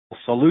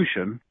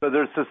solution. So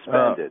they're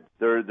suspended.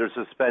 They're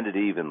suspended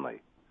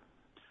evenly.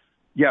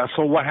 Yeah.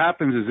 So what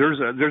happens is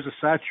there's a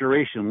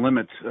saturation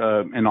limit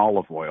in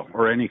olive oil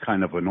or any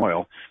kind of an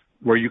oil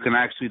where you can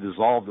actually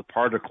dissolve the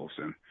particles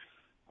in.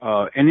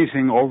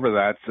 Anything over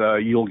that,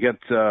 you'll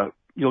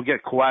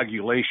get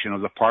coagulation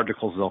of the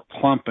particles. They'll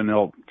clump and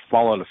they'll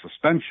fall out of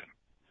suspension.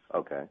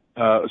 Okay.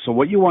 So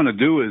what you want to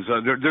do is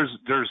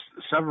there's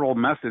several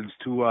methods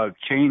to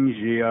change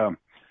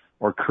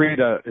or create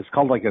it's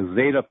called like a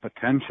zeta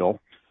potential,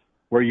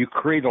 where you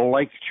create a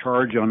like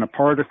charge on the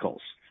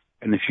particles.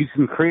 And if you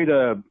can create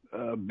a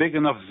big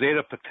enough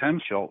zeta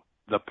potential,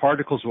 the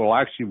particles will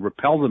actually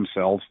repel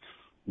themselves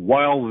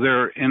while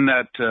they're in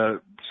that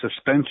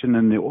suspension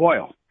in the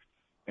oil.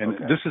 And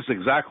This is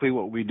exactly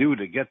what we do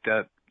to get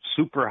that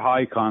super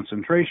high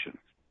concentration.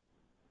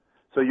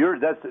 So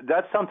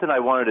that's something I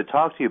wanted to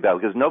talk to you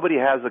about, because nobody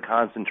has a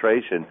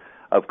concentration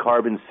of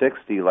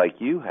carbon-60 like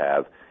you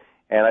have.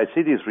 And I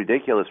see these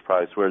ridiculous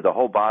products where the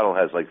whole bottle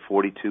has like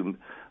 42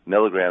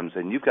 milligrams,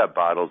 and you've got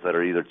bottles that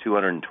are either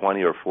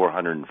 220 or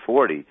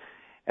 440.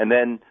 And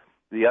then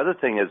the other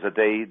thing is that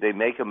they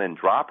make them in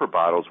dropper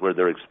bottles where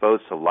they're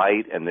exposed to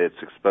light and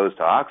it's exposed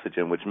to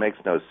oxygen, which makes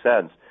no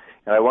sense.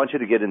 And I want you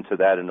to get into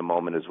that in a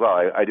moment as well.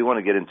 I do want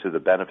to get into the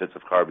benefits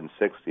of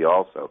carbon-60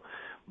 also.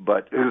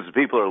 But as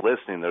people are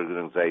listening, they're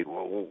going to say,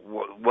 well,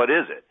 what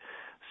is it?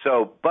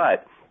 So,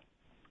 but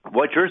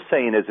what you're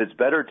saying is it's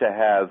better to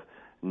have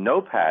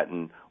no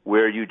patent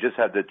where you just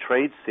have the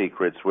trade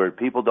secrets where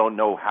people don't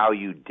know how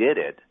you did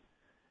it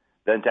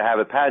than to have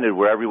it patented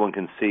where everyone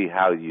can see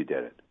how you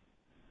did it.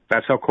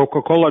 That's how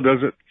Coca-Cola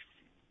does it.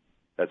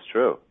 That's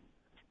true.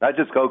 Not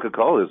just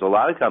Coca-Cola. There's a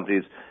lot of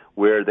companies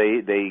where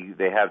they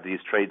have these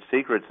trade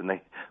secrets and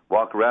they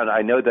walk around.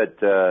 I know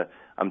that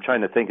I'm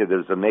trying to think of,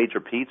 there's a major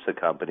pizza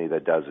company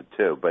that does it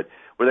too, but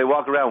where they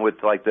walk around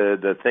with like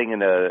the thing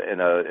in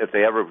a if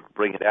they ever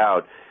bring it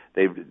out,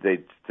 they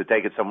to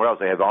take it somewhere else,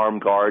 they have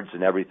armed guards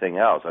and everything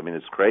else. I mean,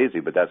 it's crazy,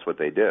 but that's what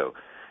they do.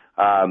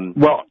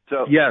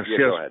 Yes.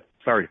 Go ahead.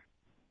 Sorry.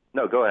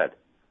 No, go ahead.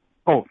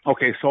 Oh,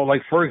 okay. So,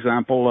 like for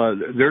example,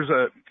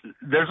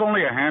 there's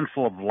only a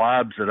handful of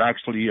labs that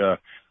actually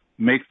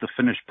make the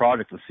finished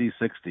product, the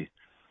C60.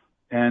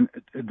 And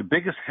the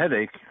biggest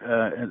headache,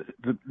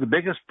 the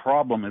biggest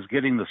problem is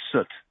getting the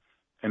soot.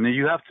 And then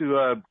you have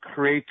to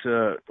create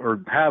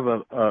or have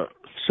a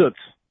soot,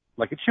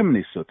 like a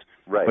chimney soot.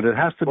 Right. But it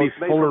has to be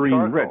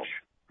fullerene rich.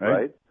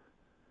 Right.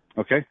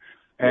 Okay.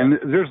 And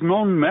there's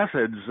known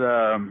methods,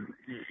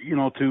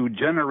 to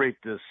generate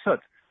this soot.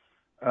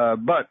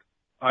 But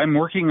I'm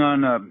working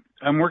on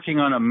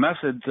a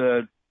method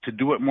to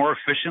do it more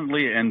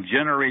efficiently and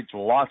generate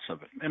lots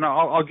of it. And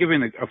I'll give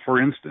you for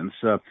instance.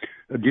 Do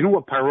you know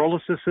what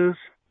pyrolysis is?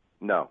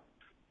 No.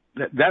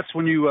 That's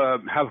when you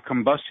have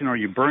combustion or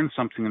you burn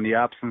something in the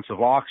absence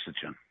of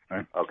oxygen,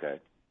 right? Okay.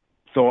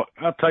 So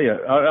I'll tell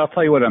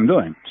you what I'm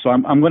doing. So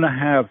I'm going to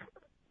have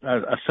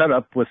a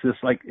setup with this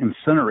like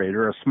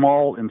incinerator, a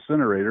small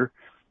incinerator,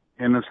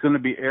 and it's going to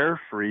be air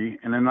free.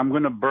 And then I'm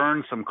going to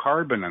burn some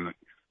carbon in it.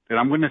 And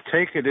I'm going to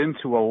take it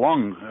into a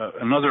lung,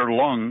 another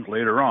lung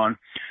later on,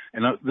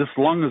 and this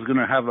lung is going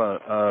to have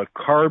a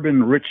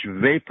carbon-rich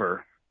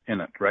vapor in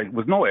it, right,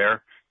 with no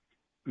air.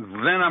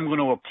 Then I'm going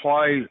to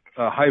apply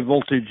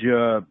high-voltage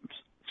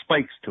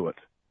spikes to it,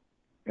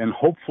 and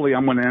hopefully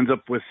I'm going to end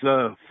up with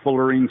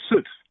fullerene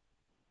soot.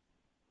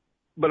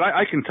 But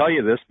I can tell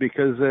you this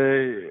because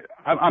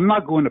I'm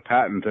not going to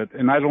patent it,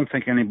 and I don't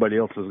think anybody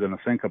else is going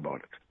to think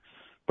about it.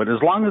 But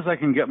as long as I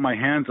can get my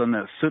hands on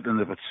that soot, and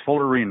if it's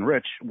fullerene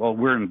rich, well,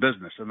 we're in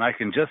business, and I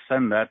can just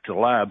send that to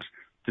labs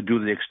to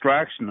do the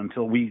extraction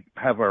until we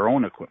have our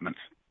own equipment.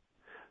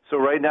 So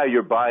right now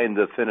you're buying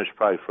the finished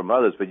product from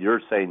others, but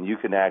you're saying you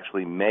can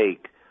actually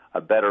make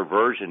a better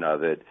version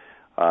of it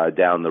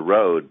down the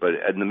road. But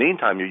in the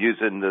meantime, you're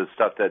using the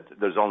stuff that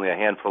there's only a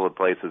handful of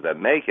places that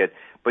make it,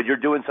 but you're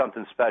doing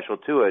something special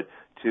to it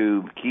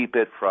to keep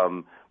it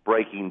from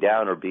breaking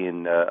down or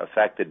being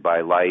affected by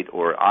light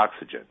or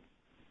oxygen.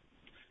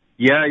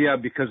 Yeah,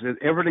 because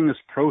everything is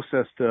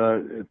processed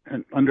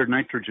under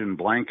nitrogen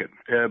blanket.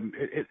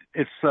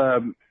 It's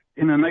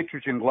in a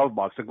nitrogen glove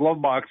box. A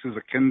glove box is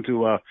akin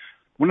to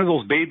one of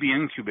those baby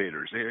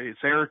incubators. It's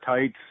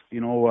airtight,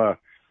 and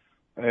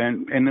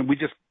then we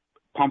just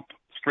pump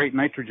straight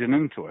nitrogen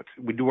into it.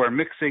 We do our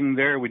mixing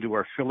there, we do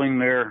our filling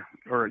there,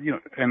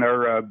 and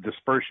our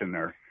dispersion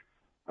there.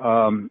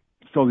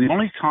 So the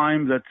only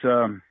time that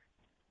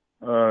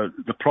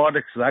the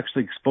product is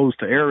actually exposed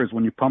to air is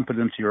when you pump it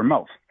into your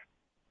mouth.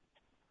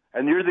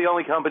 And you're the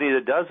only company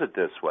that does it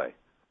this way.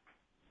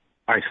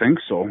 I think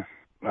so.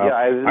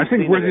 I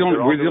think we're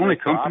the only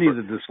company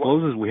that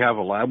discloses we have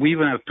a lab. We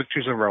even have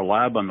pictures of our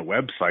lab on the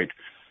website.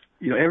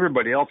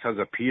 Everybody else has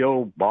a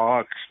PO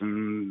box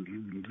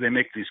and they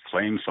make these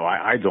claims, so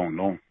I don't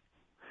know.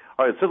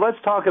 All right, so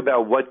let's talk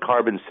about what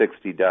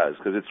carbon-60 does,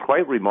 because it's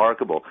quite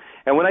remarkable.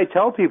 And when I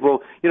tell people,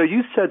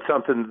 you said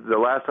something the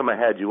last time I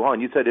had you on.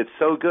 You said it's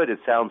so good it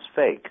sounds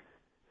fake.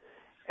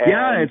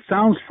 Yeah, it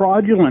sounds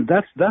fraudulent.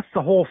 That's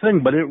the whole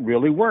thing, but it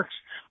really works.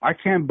 I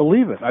can't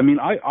believe it. I mean,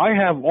 I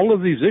have all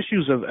of these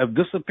issues have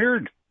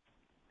disappeared.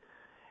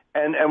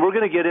 And we're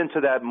going to get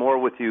into that more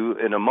with you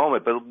in a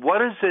moment. But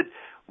what is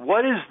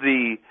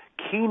the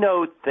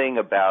keynote thing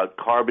about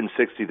carbon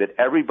 60 that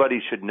everybody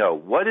should know?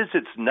 What is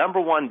its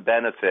number one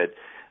benefit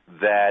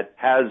that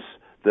has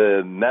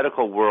the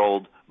medical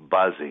world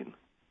buzzing?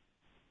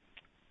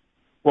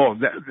 Well,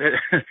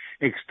 that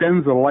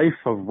extends the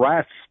life of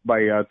rats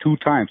by 2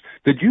 times.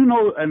 Did you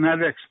know in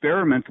that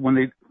experiment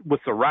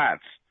with the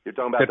rats? You're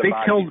talking about the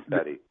body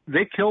study.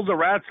 They killed the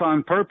rats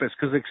on purpose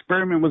because the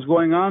experiment was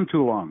going on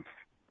too long.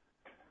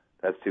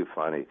 That's too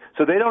funny.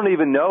 So they don't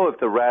even know if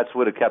the rats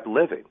would have kept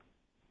living.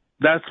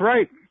 That's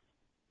right.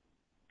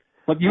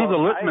 But you know the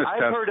litmus I've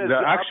test, heard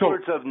the actual.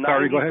 Upwards of 90%.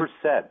 Sorry, go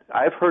ahead.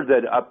 I've heard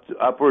that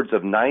upwards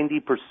of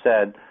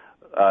 90%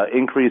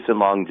 increase in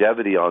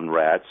longevity on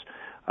rats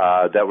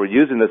that were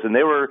using this, and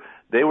they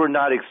were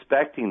not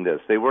expecting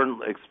this. They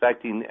weren't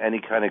expecting any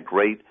kind of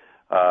great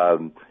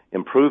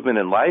improvement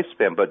in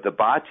lifespan. But the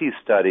Bocce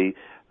study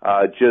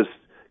just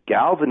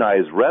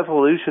galvanized,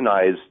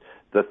 revolutionized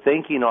the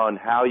thinking on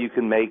how you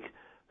can make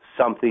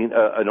something,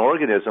 an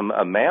organism,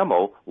 a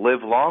mammal,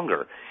 live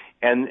longer.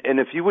 And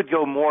if you would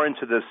go more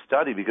into this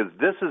study, because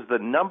this is the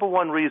number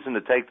one reason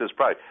to take this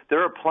product.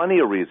 There are plenty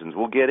of reasons.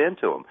 We'll get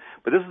into them.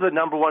 But this is the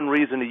number one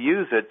reason to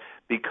use it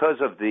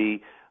because of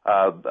the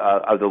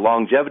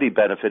longevity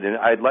benefit. And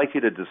I'd like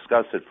you to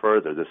discuss it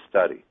further, this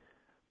study.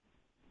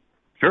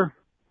 Sure.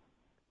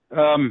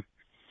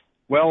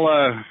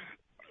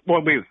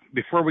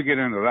 Before we get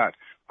into that,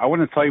 I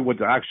want to tell you what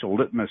the actual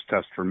litmus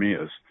test for me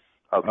is.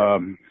 Okay.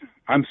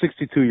 I'm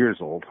 62 years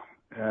old.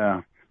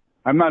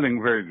 I'm not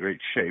in very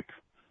great shape,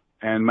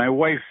 and my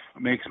wife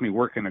makes me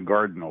work in a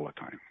garden all the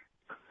time.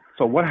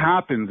 So what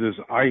happens is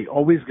I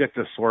always get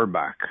the sore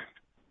back.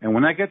 And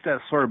when I get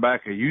that sore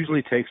back, it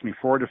usually takes me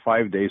 4 to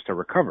 5 days to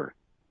recover.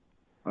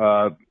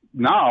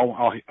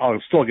 Now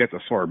I'll still get the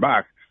sore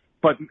back,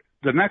 but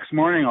the next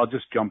morning I'll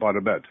just jump out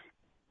of bed.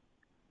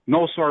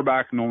 No sore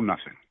back, no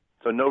nothing.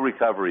 So no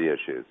recovery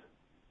issues.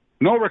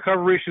 No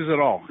recovery issues at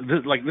all.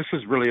 This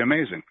is really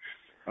amazing.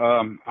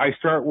 I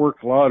start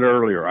work a lot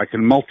earlier. I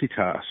can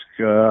multitask.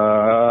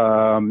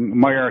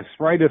 My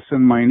arthritis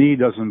in my knee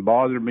doesn't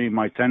bother me.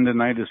 My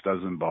tendonitis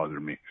doesn't bother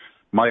me.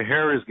 My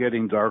hair is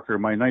getting darker.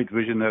 My night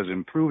vision has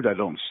improved. I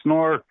don't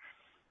snore.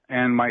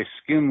 And my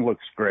skin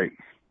looks great.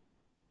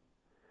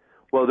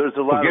 Well, there's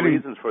a lot of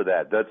reasons for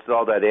that. That's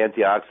all that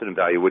antioxidant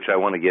value, which I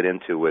want to get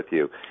into with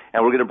you.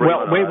 And we're going to bring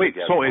wait.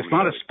 So it's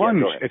not a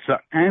sponge. It's an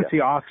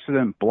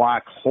antioxidant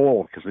black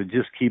hole because it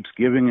just keeps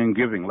giving and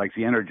giving like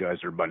the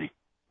Energizer Bunny.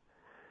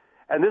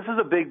 And this is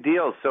a big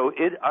deal. So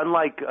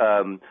unlike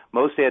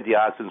most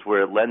antioxidants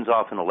where it lends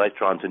off an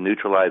electron to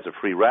neutralize a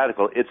free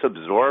radical, it's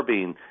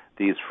absorbing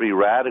these free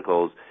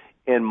radicals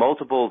in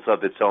multiples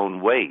of its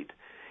own weight.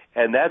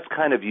 And that's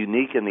kind of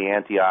unique in the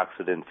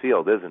antioxidant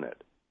field, isn't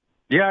it?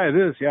 Yeah, it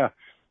is, yeah.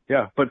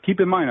 But keep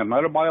in mind, I'm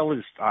not a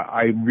biologist.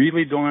 I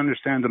really don't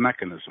understand the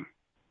mechanism.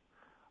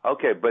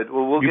 Okay, but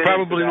we'll you get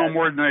probably into that. know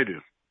more than I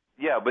do.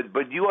 Yeah,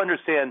 but you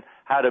understand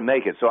how to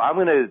make it. So I'm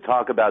going to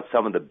talk about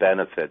some of the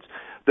benefits.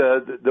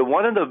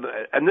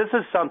 And this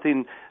is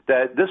something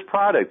that this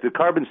product, the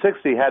Carbon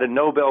 60, had a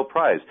Nobel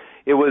Prize.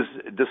 It was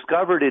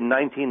discovered in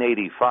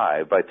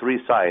 1985 by 3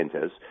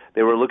 scientists.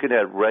 They were looking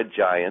at red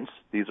giants.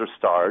 These are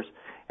stars.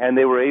 And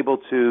they were able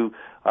to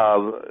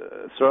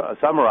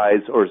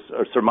surmise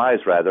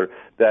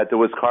that there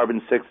was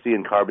carbon 60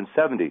 and carbon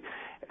 70.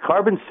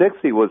 Carbon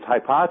 60 was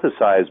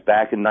hypothesized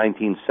back in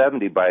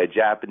 1970 by a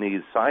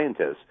Japanese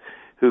scientist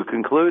who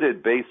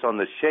concluded, based on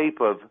the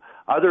shape of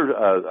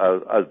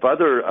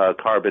other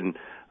carbon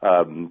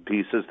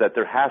pieces, that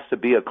there has to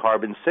be a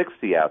carbon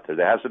 60 out there.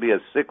 There has to be a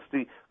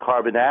 60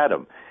 carbon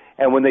atom.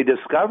 And when they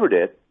discovered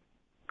it,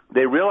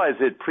 they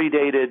realized it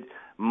predated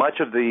much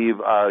of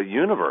the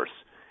universe.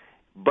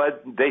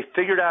 But they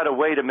figured out a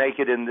way to make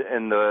it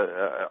on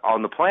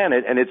the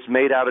planet, and it's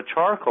made out of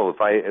charcoal, if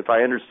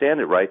I understand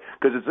it right,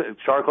 because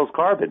charcoal's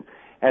carbon,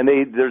 and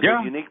there's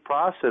a unique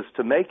process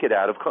to make it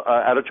out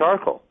of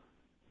charcoal.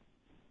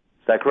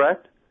 Is that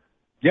correct?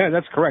 Yeah,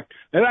 that's correct.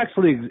 It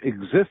actually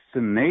exists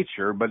in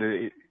nature, but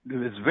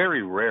it's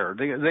very rare.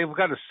 They've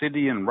got a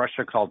city in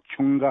Russia called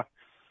Chunga,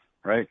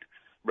 right?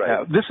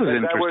 Right. This is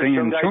interesting. Is that where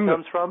shungite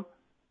comes from?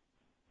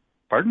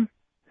 Pardon?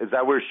 Is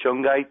that where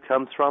shungite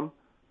comes from?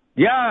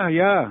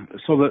 Yeah.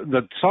 So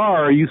the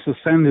Tsar used to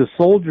send his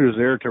soldiers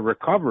there to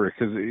recover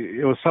because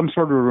it was some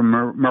sort of a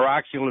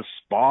miraculous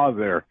spa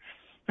there.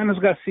 And it's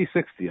got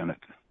C60 in it,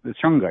 the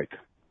shungite.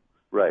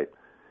 Right.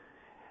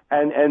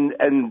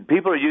 And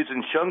people are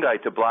using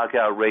shungite to block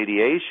out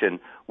radiation,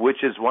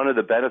 which is one of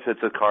the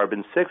benefits of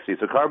carbon 60.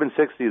 So carbon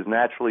 60 is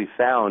naturally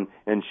found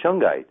in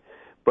shungite.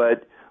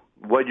 But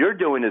what you're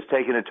doing is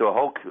taking it to a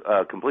whole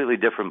completely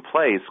different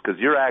place because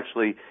you're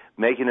actually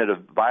making it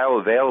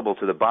bioavailable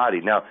to the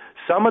body. Now,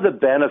 some of the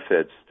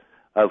benefits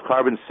of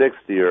carbon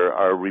 60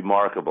 are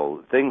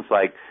remarkable. Things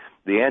like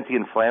the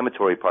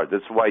anti-inflammatory part.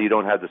 This is why you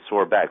don't have the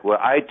sore back. Well,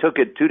 I took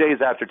it 2 days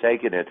after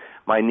taking it.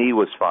 My knee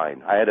was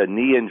fine. I had a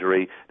knee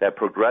injury that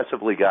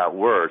progressively got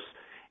worse.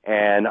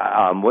 And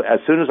as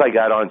soon as I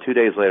got on, 2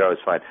 days later, I was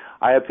fine.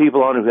 I have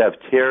people on who have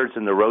tears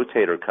in the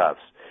rotator cuffs,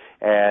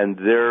 and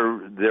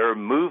their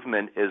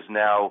movement is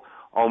now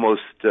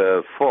almost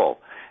full.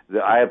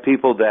 I have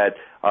people that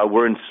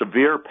were in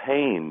severe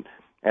pain,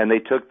 and they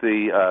took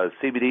the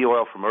CBD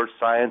oil from Earth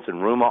Science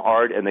and Ruma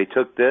Art, and they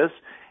took this,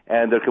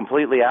 and they're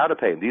completely out of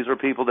pain. These are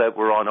people that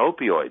were on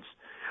opioids.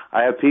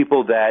 I have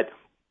people that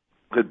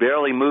could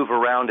barely move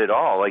around at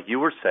all, like you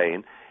were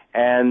saying,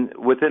 and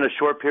within a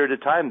short period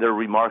of time, they're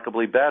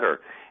remarkably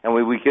better. And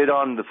when we get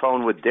on the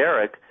phone with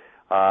Derek,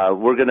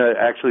 we're going to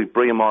actually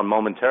bring him on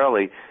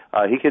momentarily.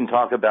 He can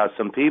talk about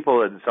some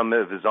people and some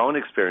of his own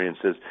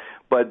experiences.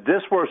 But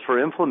this works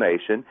for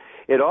inflammation.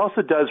 It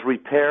also does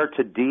repair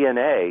to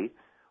DNA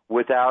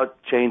without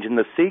changing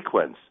the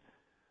sequence.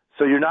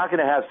 So you're not going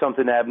to have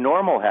something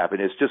abnormal happen.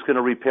 It's just going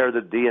to repair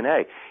the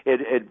DNA.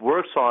 It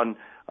works on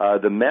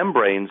the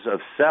membranes of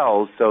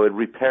cells, so it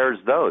repairs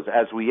those.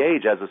 As we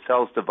age, as the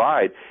cells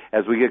divide,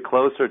 as we get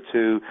closer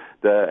to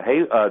the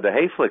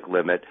Hayflick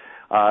limit,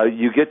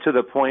 you get to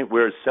the point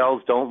where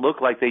cells don't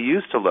look like they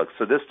used to look.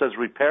 So this does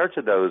repair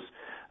to those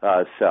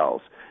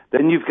cells.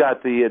 Then you've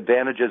got the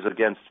advantages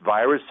against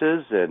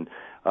viruses and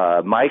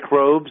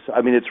microbes.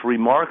 I mean, it's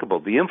remarkable.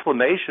 The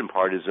inflammation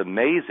part is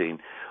amazing.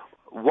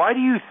 Why do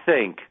you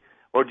think,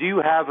 or do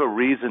you have a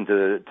reason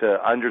to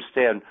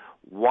understand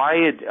why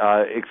it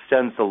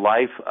extends the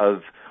life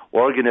of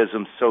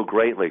organisms so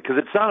greatly? Because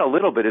it's not a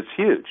little bit, it's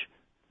huge.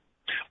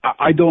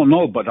 I don't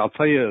know, but I'll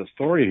tell you a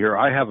story here.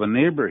 I have a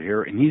neighbor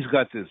here, and he's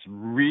got this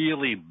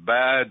really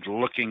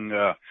bad-looking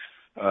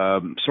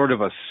sort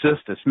of a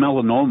cyst. It's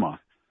melanoma.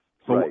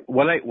 So right.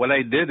 what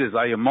I did is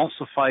I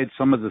emulsified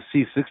some of the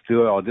C60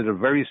 oil. I did a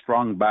very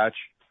strong batch,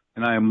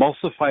 and I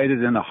emulsified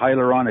it in a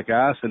hyaluronic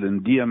acid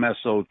and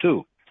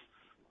DMSO2.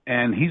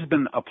 And he's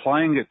been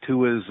applying it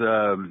to his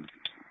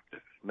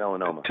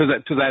melanoma,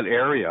 to that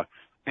area,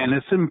 and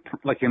it's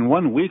like in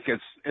 1 week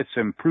it's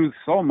improved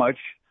so much.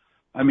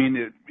 I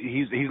mean,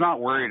 he's not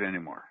worried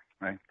anymore,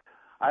 right?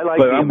 I like,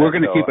 but DMSO. We're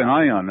going to keep an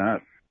eye on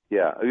that.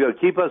 Yeah,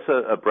 keep us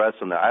abreast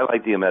on that. I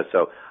like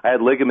DMSO. I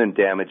had ligament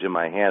damage in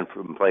my hand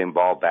from playing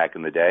ball back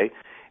in the day,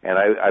 and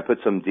I put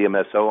some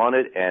DMSO on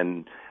it,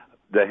 and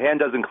the hand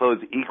doesn't close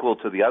equal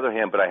to the other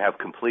hand, but I have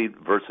complete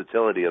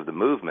versatility of the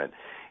movement.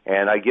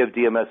 And I give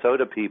DMSO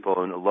to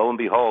people, and lo and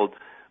behold,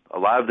 a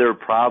lot of their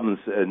problems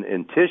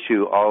in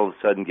tissue all of a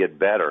sudden get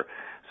better.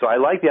 So I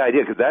like the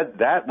idea because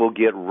that will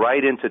get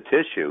right into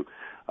tissue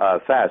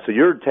fast. So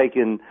you're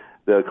taking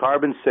the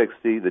carbon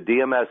 60, the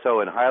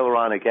DMSO, and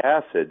hyaluronic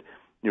acid.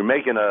 You're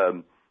making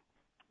a,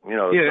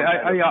 Yeah,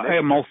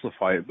 I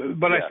emulsify it,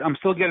 but yeah. I'm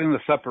still getting the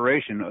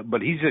separation.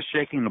 But he's just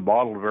shaking the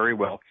bottle very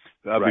well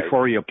right.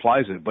 before he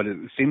applies it. But it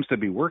seems to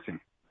be working.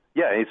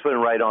 Yeah, he's putting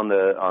right on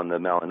the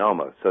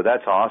melanoma. So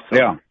that's awesome.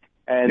 Yeah.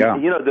 And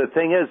the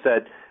thing is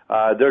that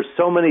there's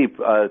so many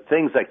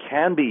things that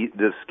can be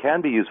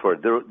used for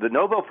it. The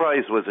Nobel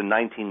Prize was in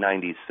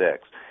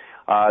 1996.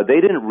 They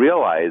didn't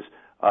realize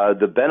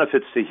the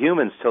benefits to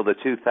humans till the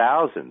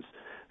 2000s.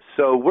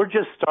 So we're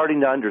just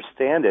starting to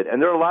understand it,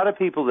 and there are a lot of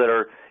people that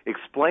are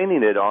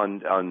explaining it on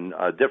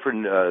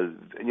different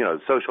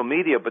social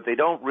media, but they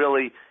don't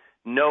really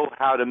know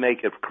how to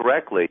make it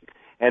correctly.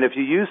 And if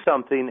you use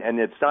something and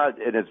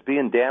it's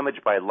being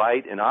damaged by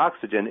light and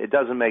oxygen, it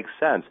doesn't make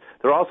sense.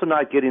 They're also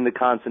not getting the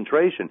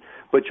concentration.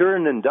 But you're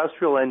an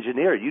industrial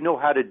engineer. You know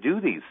how to do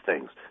these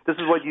things. This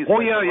is what you. Oh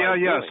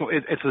yeah. So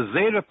it's a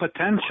zeta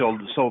potential.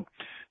 So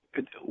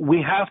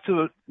we have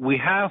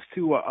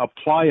to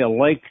apply a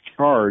like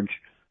charge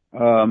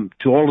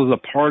to all of the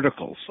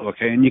particles.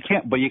 Okay, and you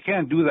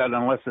can't do that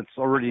unless it's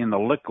already in the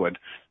liquid.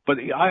 But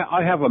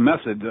I have a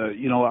method.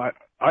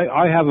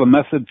 I have a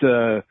method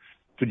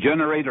to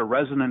generate a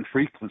resonant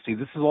frequency.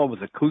 This is all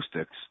with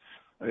acoustics.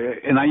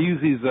 And I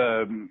use these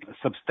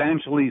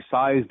substantially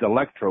sized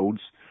electrodes,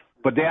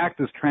 but they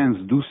act as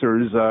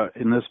transducers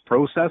in this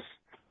process.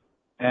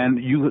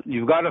 And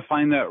you've got to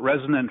find that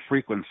resonant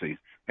frequency.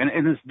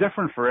 And it's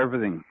different for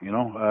everything,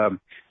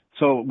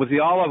 So with the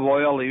olive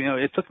oil,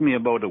 it took me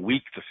about a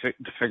week to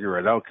figure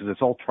it out because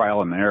it's all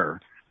trial and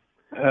error.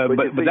 But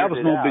that was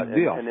no big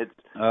deal.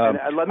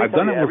 And let me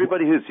tell you,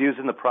 everybody who's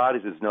using the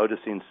product is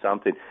noticing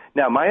something.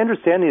 Now, my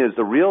understanding is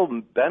the real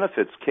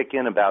benefits kick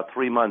in about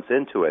 3 months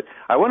into it.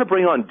 I want to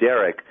bring on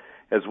Derek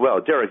as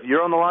well. Derek,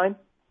 you're on the line?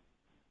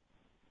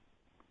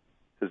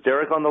 Is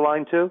Derek on the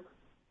line too?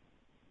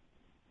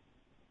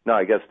 No,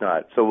 I guess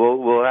not. So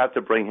we'll have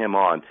to bring him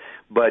on.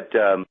 But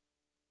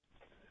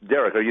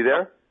Derek, are you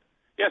there?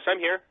 Yes, I'm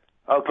here.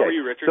 Okay. How are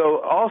you, Richard? So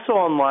also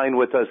online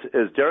with us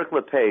is Derek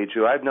LePage,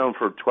 who I've known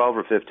for 12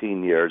 or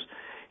 15 years.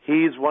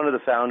 He's one of the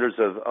founders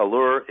of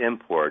Allure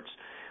Imports,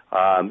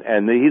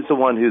 and he's the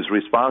one who's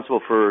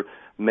responsible for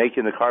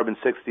making the Carbon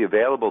 60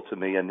 available to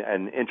me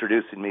and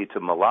introducing me to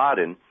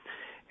Meladin.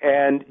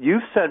 And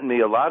you've sent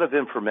me a lot of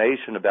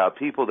information about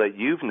people that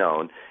you've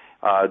known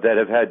that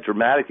have had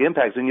dramatic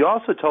impacts. And you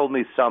also told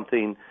me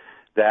something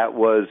that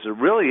was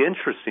really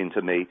interesting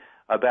to me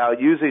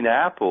about using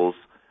apples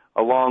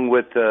along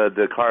with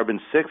the carbon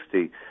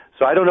 60.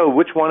 So I don't know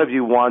which one of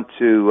you want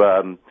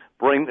to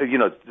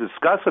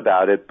discuss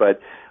about it, but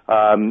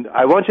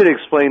I want you to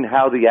explain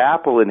how the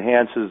apple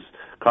enhances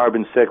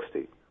carbon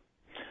 60.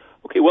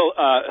 Okay, well,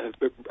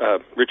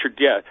 Richard,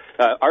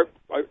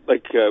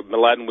 like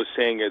Mladen was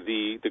saying,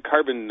 the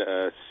carbon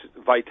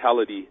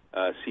Vitality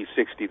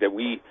C60 that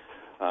we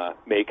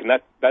make, and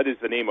that is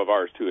the name of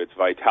ours too. It's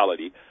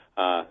Vitality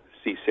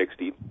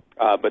C60.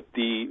 But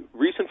the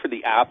reason for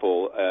the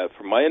apple,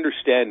 from my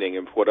understanding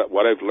and what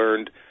I've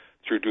learned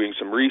through doing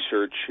some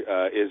research,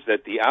 is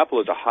that the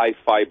apple is a high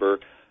fiber,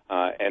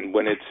 and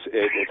when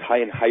it's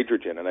high in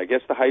hydrogen, and I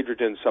guess the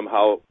hydrogen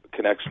somehow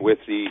connects with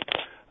the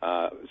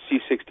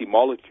C60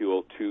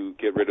 molecule to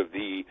get rid of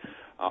the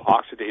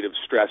oxidative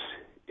stress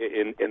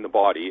in the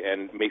body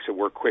and makes it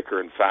work quicker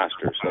and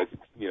faster. So,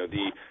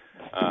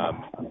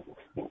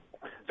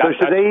 so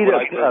should they eat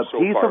a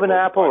piece of an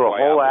apple or a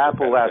whole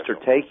apple after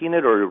taking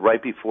it, or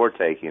right before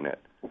taking it?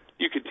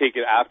 You could take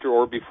it after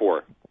or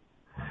before.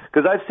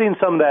 Because I've seen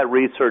some of that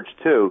research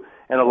too,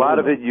 and a lot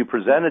of it you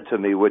presented to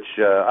me, which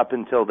up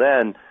until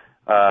then,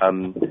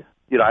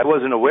 I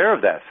wasn't aware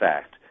of that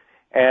fact.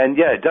 And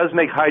yeah, it does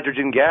make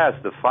hydrogen gas.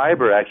 The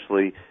fiber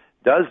actually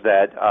does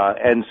that.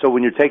 And so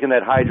when you're taking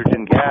that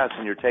hydrogen gas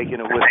and you're taking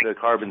it with the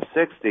carbon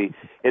 60,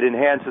 it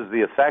enhances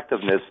the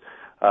effectiveness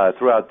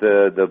throughout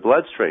the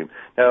bloodstream.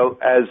 Now,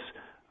 as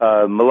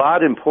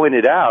Mladen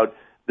pointed out,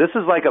 this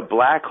is like a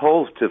black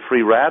hole to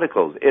free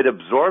radicals. It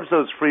absorbs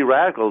those free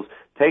radicals,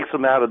 takes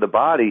them out of the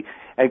body,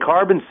 and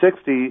carbon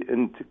 60,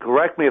 and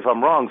correct me if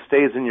I'm wrong,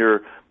 stays in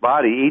your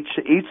body.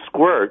 Each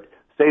squirt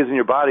stays in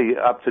your body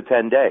up to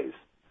 10 days.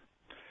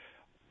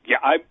 Yeah,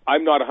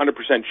 I'm not 100%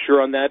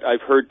 sure on that.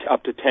 I've heard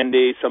up to 10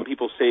 days. Some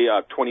people say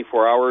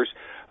 24 hours.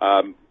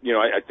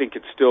 I think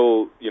it's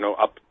still,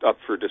 up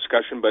for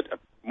discussion, but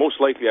most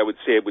likely I would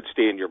say it would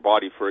stay in your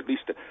body for at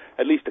least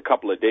a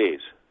couple of days.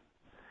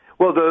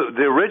 Well,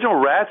 the original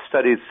rat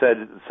studies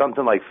said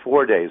something like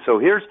 4 days. So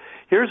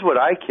here's what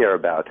I care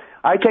about.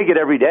 I take it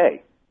every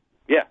day.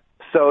 Yeah.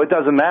 So it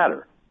doesn't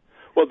matter.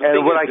 Well,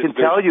 and what I can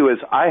tell you is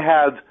I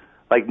have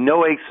like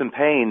no aches and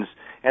pains,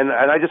 and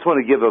I just want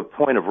to give a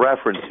point of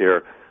reference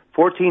here.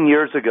 14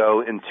 years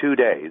ago in 2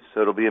 days, so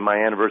it'll be my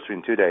anniversary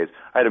in 2 days,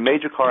 I had a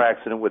major car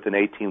accident with an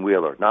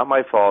 18-wheeler. Not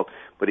my fault,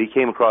 but he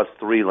came across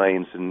 3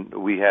 lanes and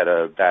we had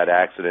a bad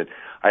accident.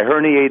 I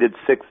herniated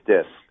 6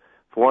 discs,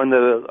 4 in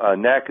the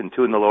neck and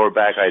 2 in the lower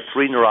back. I had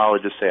 3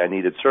 neurologists say I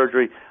needed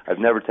surgery. I've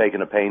never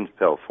taken a pain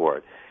pill for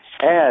it.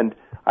 And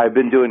I've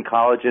been doing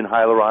collagen,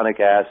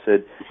 hyaluronic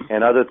acid,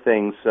 and other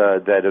things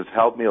that have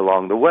helped me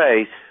along the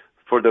way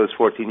for those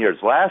 14 years.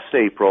 Last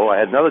April, I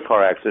had another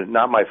car accident,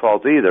 not my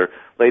fault either.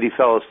 Lady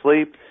fell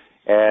asleep,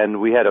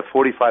 and we had a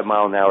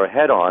 45-mile-an-hour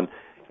head-on,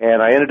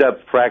 and I ended up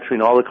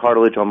fracturing all the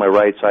cartilage on my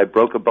right side,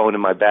 broke a bone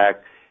in my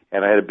back,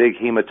 and I had a big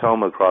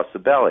hematoma across the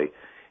belly.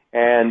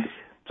 And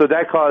so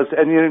that caused,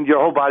 and your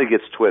whole body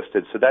gets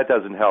twisted, so that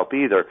doesn't help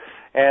either.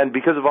 And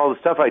because of all the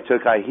stuff I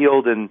took, I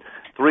healed in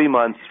 3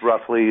 months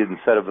roughly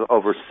instead of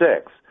over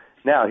 6.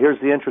 Now, here's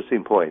the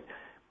interesting point.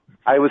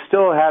 I was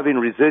still having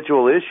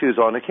residual issues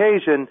on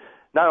occasion,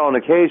 not on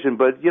occasion,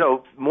 but,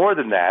 more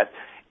than that.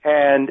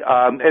 And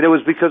it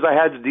was because I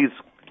had these,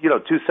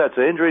 2 sets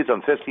of injuries.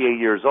 I'm 58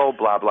 years old,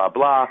 blah, blah,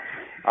 blah.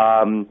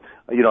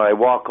 I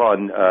walk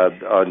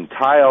on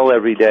tile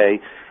every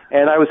day,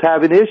 and I was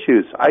having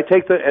issues.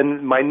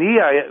 And my knee,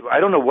 I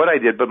don't know what I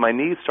did, but my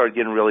knee started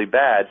getting really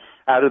bad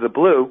out of the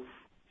blue.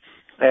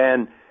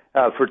 And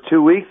for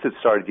 2 weeks, it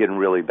started getting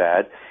really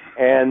bad.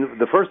 And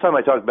the first time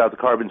I talked about the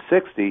carbon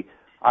 60,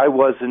 I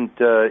wasn't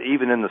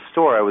even in the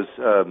store. I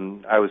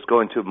was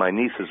going to my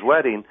niece's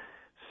wedding,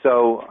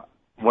 so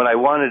when I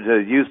wanted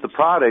to use the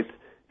product,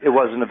 it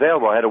wasn't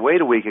available. I had to wait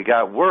a week. It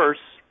got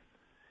worse,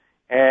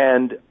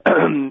 and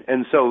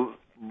and so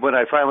when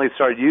I finally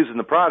started using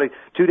the product,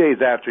 2 days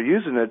after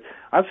using it,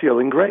 I'm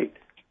feeling great.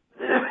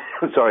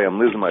 Sorry, I'm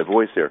losing my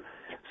voice here.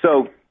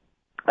 So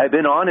I've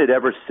been on it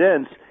ever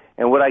since,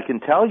 and what I can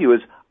tell you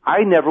is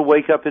I never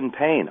wake up in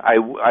pain.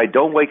 I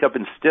don't wake up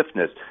in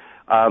stiffness.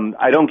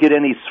 I don't get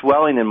any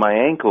swelling in my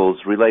ankles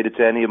related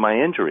to any of my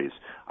injuries.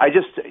 I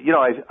just,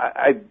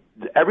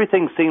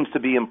 everything seems to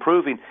be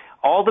improving.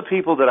 All the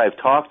people that I've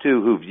talked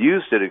to who've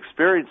used it,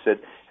 experienced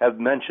it, have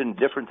mentioned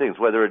different things,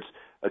 whether it's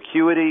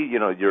acuity,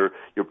 your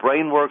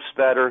brain works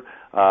better,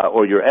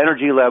 or your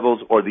energy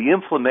levels, or the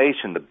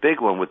inflammation, the big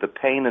one with the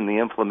pain and the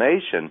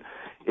inflammation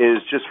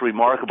is just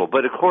remarkable.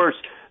 But of course,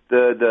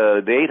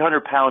 the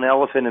 800-pound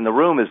elephant in the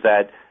room is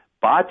that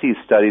Bhatti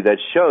study that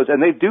shows,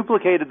 and they've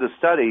duplicated the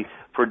study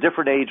for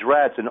different age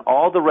rats, and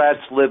all the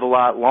rats live a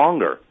lot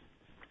longer.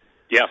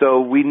 Yeah.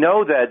 So we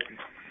know that,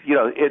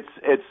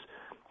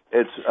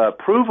 it's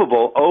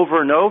provable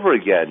over and over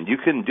again. You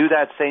can do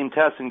that same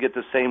test and get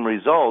the same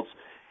results.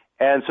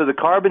 And so the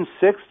carbon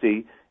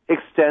 60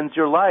 extends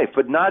your life,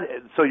 but not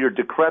so you're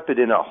decrepit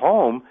in a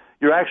home.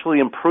 You're actually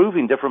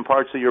improving different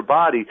parts of your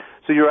body.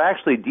 So you're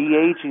actually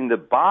de-aging the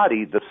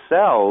body, the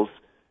cells,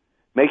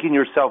 making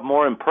yourself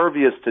more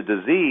impervious to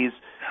disease,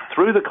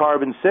 through the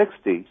carbon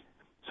 60,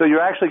 so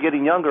you're actually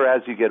getting younger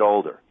as you get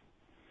older.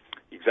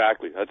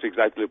 Exactly. That's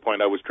exactly the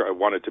point I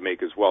wanted to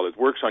make as well. It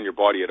works on your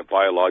body at a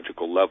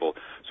biological level,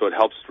 so it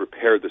helps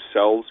repair the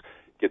cells,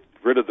 get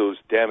rid of those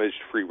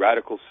damaged free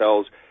radical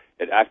cells.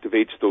 It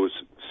activates those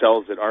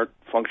cells that aren't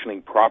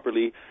functioning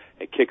properly.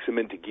 It kicks them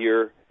into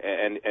gear,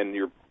 and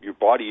your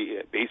body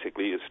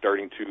basically is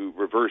starting to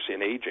reverse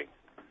in aging.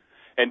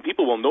 And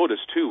people will notice,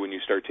 too, when you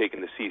start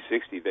taking the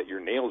C60 that your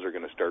nails are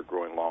going to start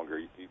growing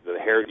longer. The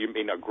hair, you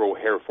may not grow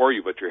hair for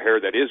you, but your hair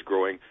that is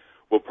growing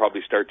will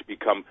probably start to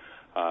become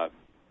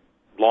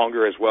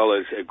longer as well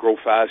as grow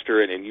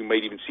faster, and you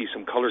might even see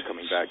some color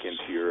coming back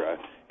into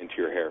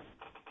your hair.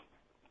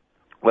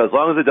 Well, as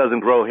long as it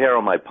doesn't grow hair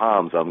on my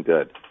palms, I'm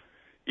good.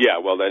 Yeah,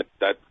 well,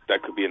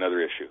 that could be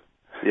another issue.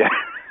 Yeah,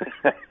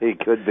 it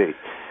could be.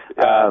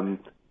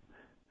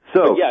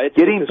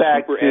 Getting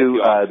back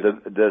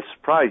to the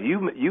surprise,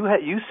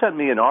 you sent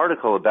me an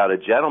article about a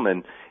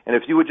gentleman, and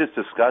if you would just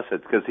discuss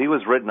it, because he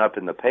was written up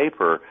in the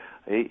paper,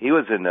 he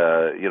was in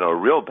a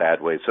real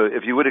bad way. So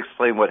if you would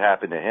explain what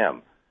happened to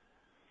him.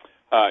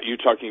 You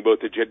talking about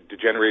the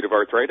degenerative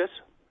arthritis?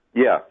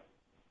 Yeah.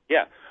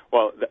 Yeah.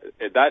 Well,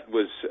 that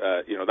was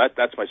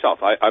that's myself.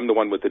 I'm the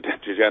one with the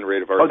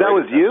degenerative arthritis. Oh, that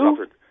was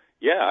you?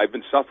 Yeah, I've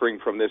been suffering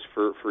from this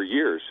for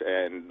years,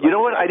 and you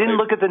know what? I didn't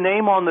look at the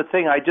name on the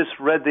thing. I just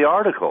read the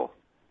article.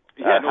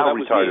 Yeah, how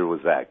retarded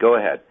was that? Go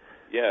ahead.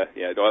 Yeah,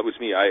 no, that was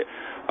me. I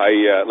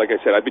like I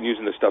said, I've been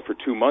using this stuff for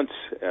 2 months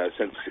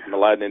since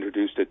Mladen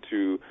introduced it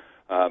to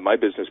my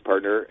business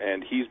partner,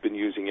 and he's been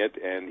using it.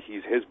 And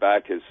he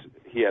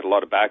had a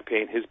lot of back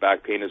pain. His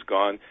back pain is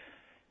gone.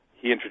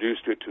 He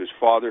introduced it to his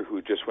father,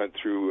 who just went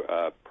through,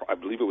 I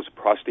believe it was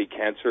prostate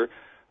cancer.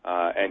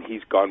 And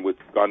he's gone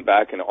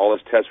back, and all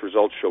his test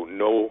results show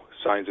no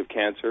signs of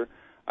cancer.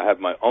 I have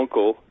my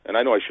uncle, and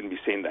I know I shouldn't be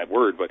saying that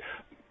word, but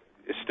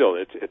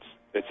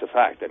it's a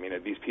fact. I mean,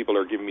 these people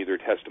are giving me their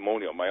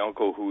testimonial. My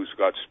uncle, who's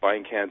got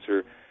spine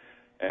cancer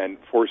and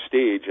 4th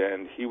stage,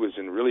 and he was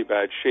in really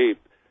bad shape.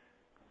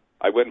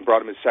 I went and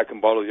brought him his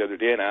second bottle the other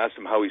day, and I asked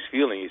him how he's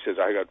feeling. He says,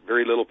 I got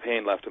very little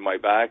pain left in my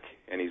back,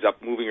 and he's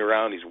up moving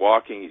around, he's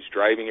walking, he's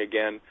driving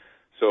again.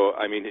 So,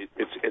 I mean,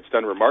 it's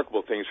done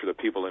remarkable things for the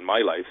people in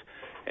my life.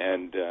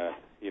 And,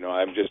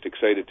 I'm just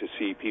excited to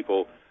see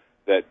people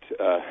that,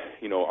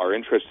 are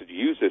interested to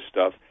use this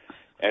stuff.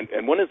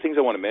 And one of the things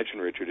I want to mention,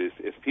 Richard, is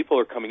if people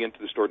are coming into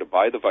the store to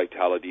buy the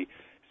Vitality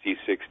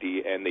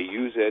C60 and they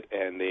use it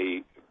and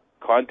they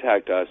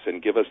contact us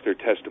and give us their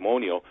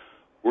testimonial,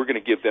 we're going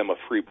to give them a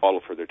free bottle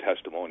for their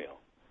testimonial.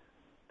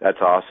 That's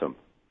awesome.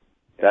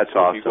 That's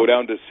awesome. If you go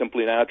down to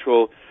Simply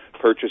Natural,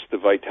 purchase the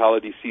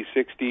Vitality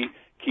C60,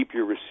 keep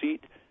your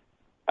receipt.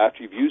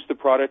 After you've used the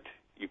product,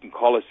 you can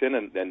call us in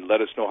and let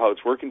us know how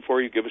it's working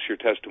for you. Give us your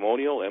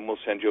testimonial, and we'll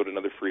send you out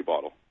another free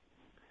bottle.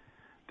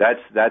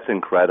 That's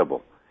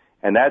incredible,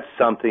 and that's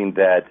something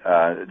that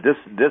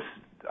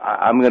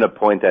I'm going to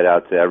point that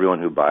out to everyone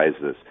who buys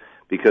this,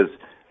 because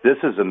this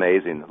is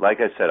amazing. Like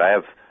I said, I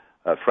have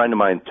a friend of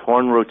mine,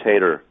 torn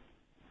rotator,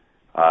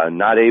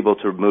 not able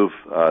to move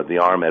the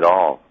arm at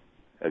all.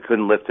 I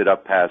couldn't lift it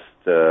up past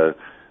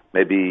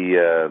maybe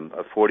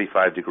a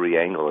 45-degree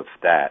angle, if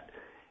that,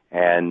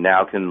 and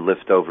now can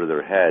lift over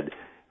their head.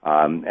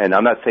 And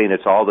I'm not saying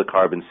it's all the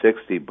carbon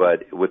 60,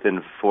 but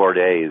within 4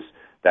 days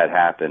that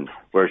happened,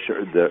 where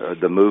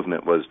the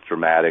movement was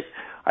dramatic.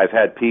 I've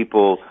had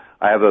people.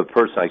 I have a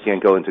person, I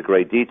can't go into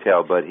great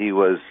detail, but he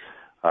was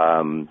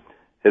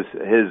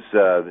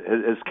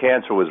his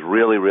cancer was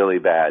really, really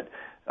bad.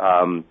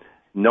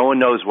 No one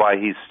knows why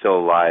he's still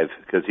alive,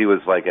 because he was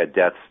like at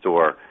death's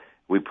door.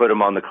 We put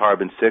him on the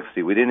carbon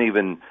 60. We didn't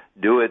even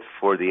do it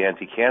for the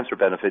anti-cancer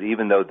benefit,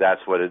 even though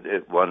that's what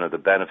one of the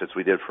benefits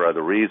we did for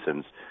other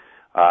reasons.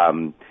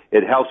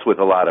 It helps with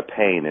a lot of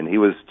pain, and he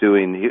was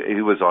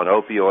on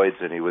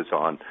opioids, and he was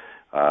on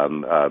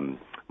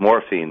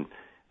morphine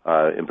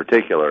in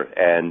particular,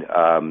 and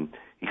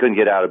he couldn't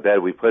get out of bed.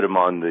 We put him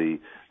on the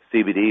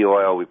CBD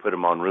oil, we put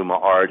him on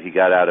Rheuma Art. He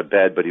got out of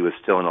bed, but he was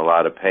still in a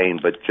lot of pain,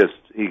 but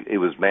it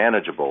was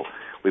manageable.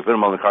 We put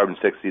him on the carbon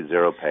 60,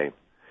 zero pain.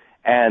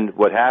 And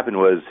what happened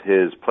was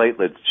his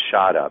platelets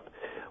shot up.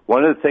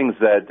 One of the things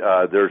that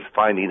they're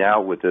finding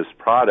out with this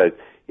product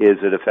is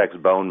it affects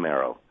bone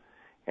marrow.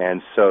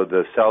 And so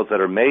the cells that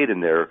are made in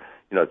there,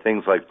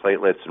 things like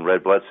platelets and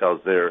red blood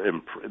cells,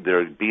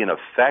 they're being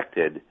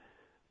affected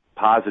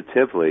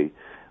positively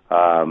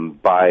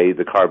by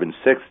the carbon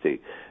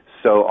 60.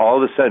 So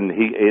all of a sudden,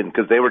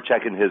 because they were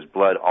checking his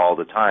blood all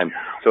the time,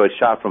 so it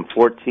shot from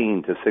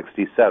 14 to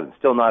 67.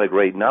 Still not a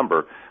great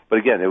number, but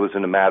again, it was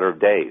in a matter of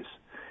days.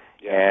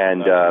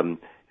 Yeah,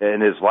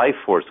 and his life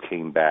force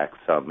came back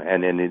some,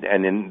 and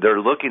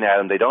they're looking at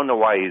him. They don't know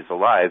why he's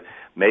alive.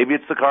 Maybe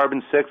it's the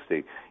carbon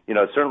 60.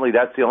 Certainly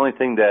that's the only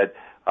thing that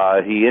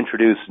he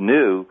introduced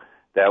new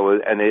that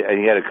was, and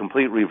he had a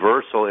complete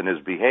reversal in his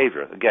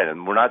behavior. Again,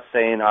 and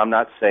I'm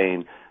not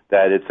saying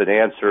that it's an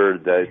answer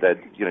that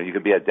you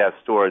could be at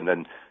death's door and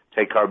then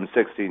take carbon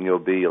 60 and you'll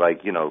be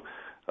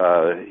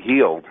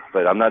healed.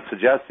 But I'm not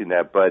suggesting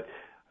that. But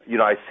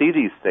I see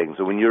these things.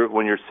 And when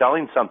you're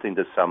selling something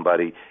to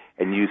somebody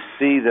and you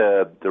see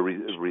the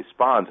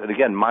response, and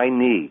again, my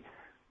knee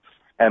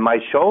and my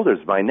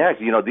shoulders, my neck,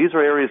 these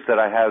are areas that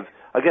I have,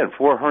 again,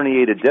 4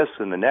 herniated discs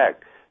in the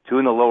neck, 2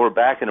 in the lower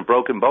back, and a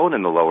broken bone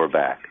in the lower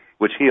back,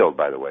 which healed,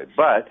 by the way.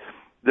 But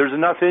there's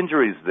enough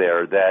injuries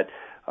there that,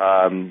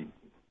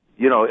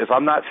 if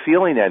I'm not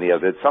feeling any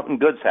of it, something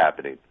good's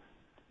happening.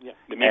 Yeah,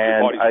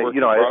 and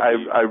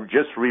I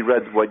just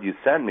reread what you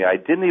sent me. I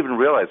didn't even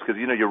realize, because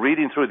you're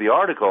reading through the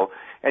article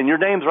and your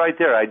name's right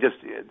there.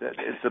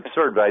 It's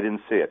absurd, but I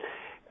didn't see it.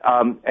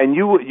 And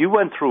you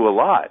went through a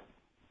lot.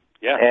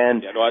 Yeah.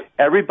 And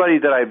everybody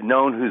that I've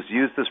known who's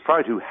used this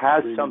product who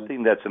has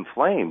something that's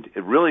inflamed,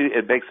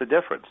 it makes a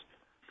difference.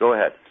 Go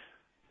ahead.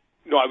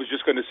 No, I was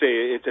just going to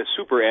say it's a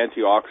super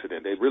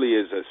antioxidant. It really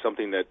is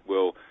something that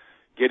will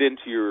get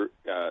into your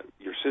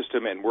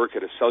system and work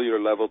at a cellular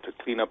level to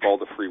clean up all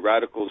the free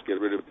radicals, get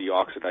rid of the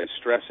oxidized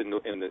stress in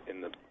the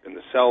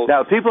cells.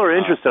 Now, if people are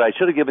interested, I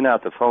should have given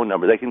out the phone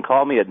number. They can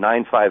call me at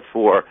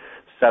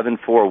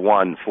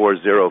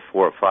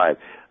 954-741-4045.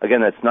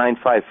 Again, that's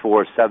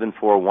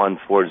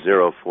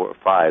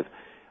 954-741-4045.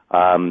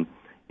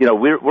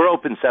 We're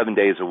open 7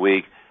 days a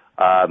week.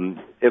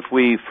 If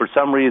we, for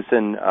some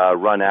reason,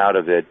 run out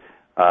of it,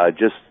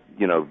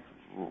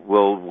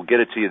 we'll get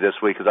it to you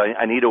this week, because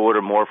I need to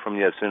order more from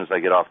you as soon as I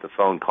get off the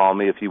phone. Call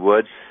me if you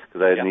would,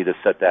 because I need to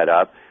set that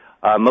up.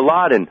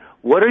 Mladen,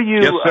 what are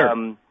you? Yes,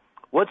 sir.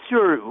 What's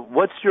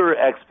your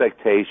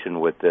expectation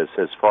with this,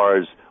 as far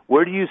as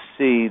where do you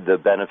see the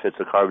benefits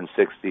of carbon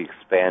 60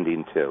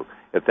 expanding to?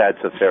 If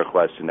that's a fair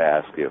question to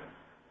ask you.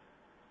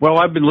 Well,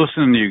 I've been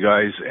listening to you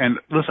guys, and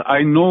listen,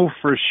 I know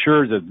for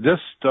sure that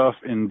this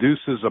stuff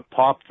induces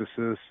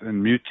apoptosis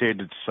in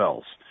mutated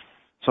cells.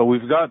 So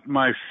we've got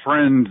my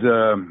friend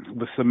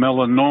with the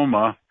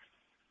melanoma.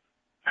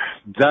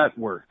 That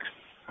works.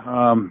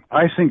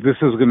 I think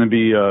this is going to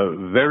be a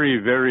very,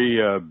 very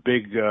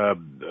big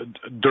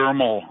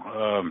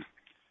dermal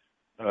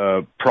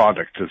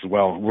product as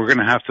well. We're going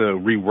to have to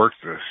rework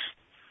this.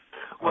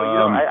 Well,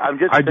 I'm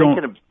just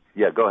thinking of...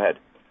 Yeah, go ahead.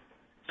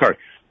 Sorry.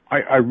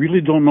 I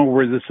really don't know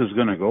where this is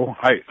going to go.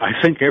 I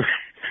think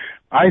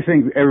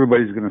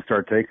everybody's going to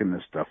start taking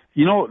this stuff.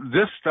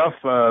 This stuff...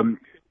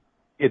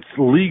 it's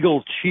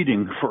legal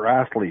cheating for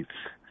athletes.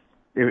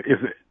 If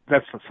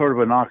that's sort of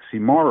an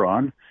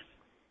oxymoron.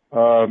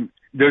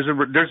 There's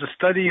a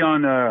study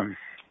on a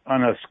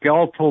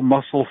skeletal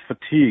muscle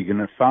fatigue,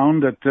 and it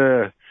found that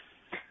the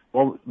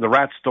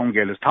rats don't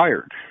get as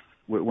tired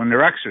when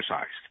they're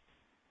exercised.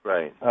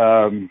 Right.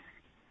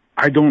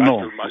 I don't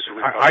know.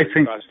 I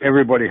think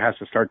everybody has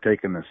to start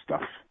taking this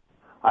stuff.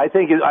 I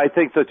think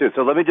so too.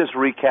 So let me just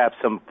recap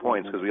some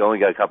points, because we only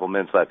got a couple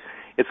minutes left.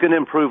 It's going to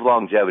improve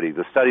longevity.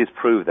 The studies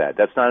prove that.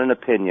 That's not an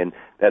opinion.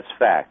 That's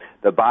fact.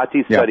 The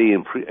Bhatti study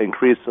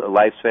increased the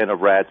lifespan of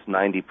rats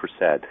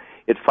 90%.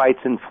 It fights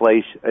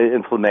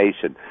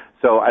inflammation.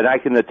 So, and I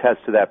can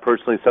attest to that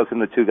personally. So can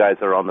the 2 guys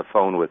that are on the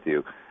phone with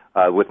me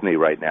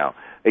right now.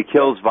 It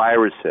kills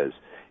viruses.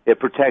 It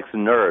protects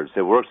nerves.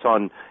 It works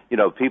on,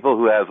 people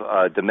who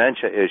have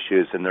dementia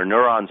issues and their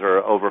neurons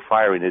are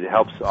overfiring. It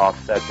helps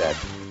offset that.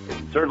 It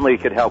certainly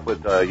could help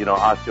with,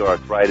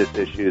 osteoarthritis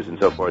issues and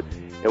so forth.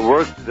 It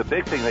works. The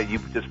big thing that you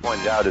just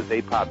pointed out is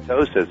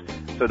apoptosis.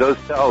 So those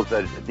cells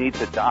that need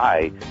to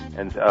die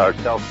and are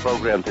cells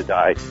programmed to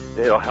die,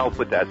 it'll help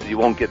with that. So you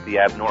won't get the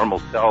abnormal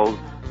cells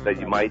that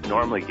you might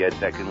normally get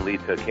that can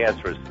lead to a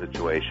cancerous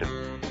situation.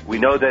 We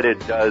know that it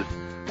does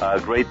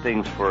great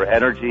things for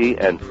energy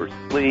and for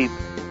sleep.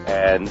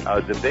 And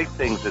the big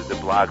things is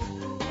it blocks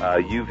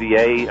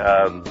UVA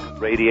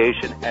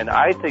radiation. And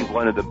I think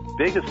one of the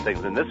biggest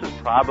things, and this is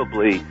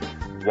probably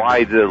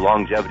why the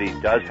longevity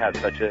does have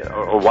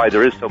or why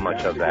there is so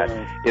much of that,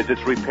 is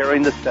it's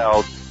repairing the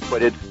cells,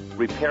 but it's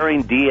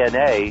repairing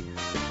DNA,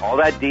 all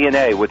that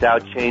DNA,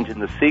 without changing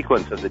the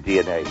sequence of the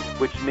DNA,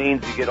 which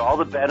means you get all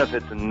the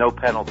benefits and no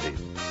penalties.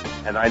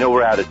 And I know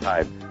we're out of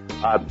time.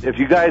 If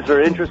you guys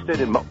are interested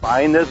in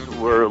buying this,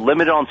 we're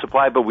limited on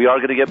supply, but we are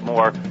going to get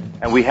more.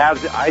 And we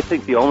have, I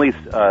think, the only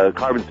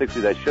carbon 60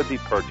 that should be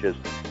purchased.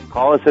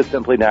 Call us at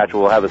Simply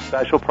Natural. We'll have a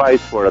special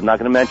price for it. I'm not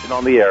going to mention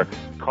on the air.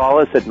 Call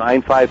us at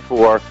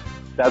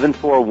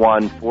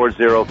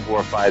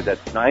 954-741-4045.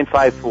 That's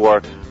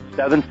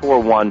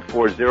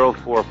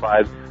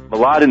 954-741-4045.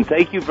 Mladen,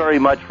 thank you very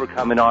much for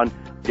coming on.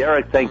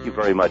 Derek, thank you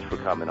very much for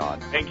coming on.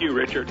 Thank you,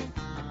 Richard.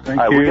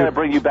 Thank you. We're going to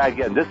bring you back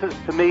again. This is,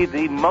 to me,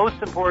 the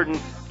most important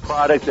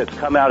product that's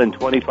come out in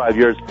 25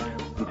 years.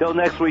 Until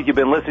next week, you've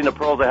been listening to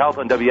Pearls of Health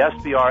on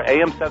WSBR,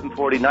 AM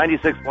 740,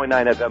 96.9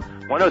 FM,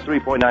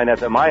 103.9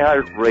 FM,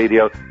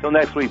 iHeartRadio. Till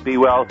next week, be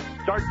well.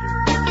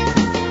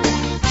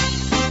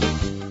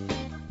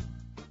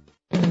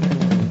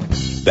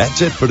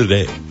 That's it for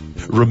today.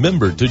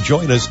 Remember to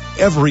join us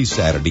every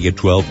Saturday at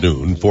 12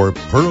 noon for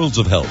Pearls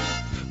of Health,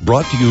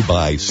 brought to you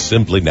by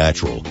Simply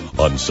Natural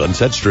on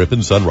Sunset Strip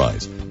and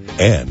Sunrise,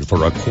 and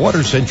for a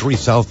quarter century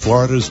South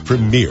Florida's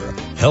premier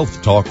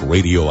Health Talk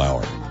Radio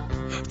Hour.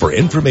 For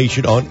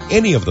information on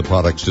any of the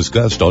products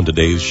discussed on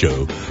today's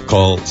show,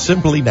 call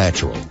Simply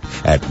Natural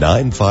at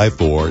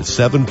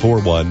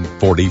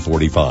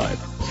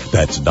 954-741-4045.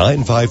 That's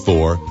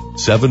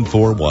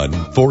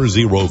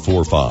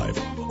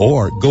 954-741-4045.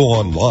 Or go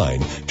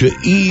online to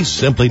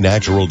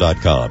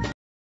esimplynatural.com.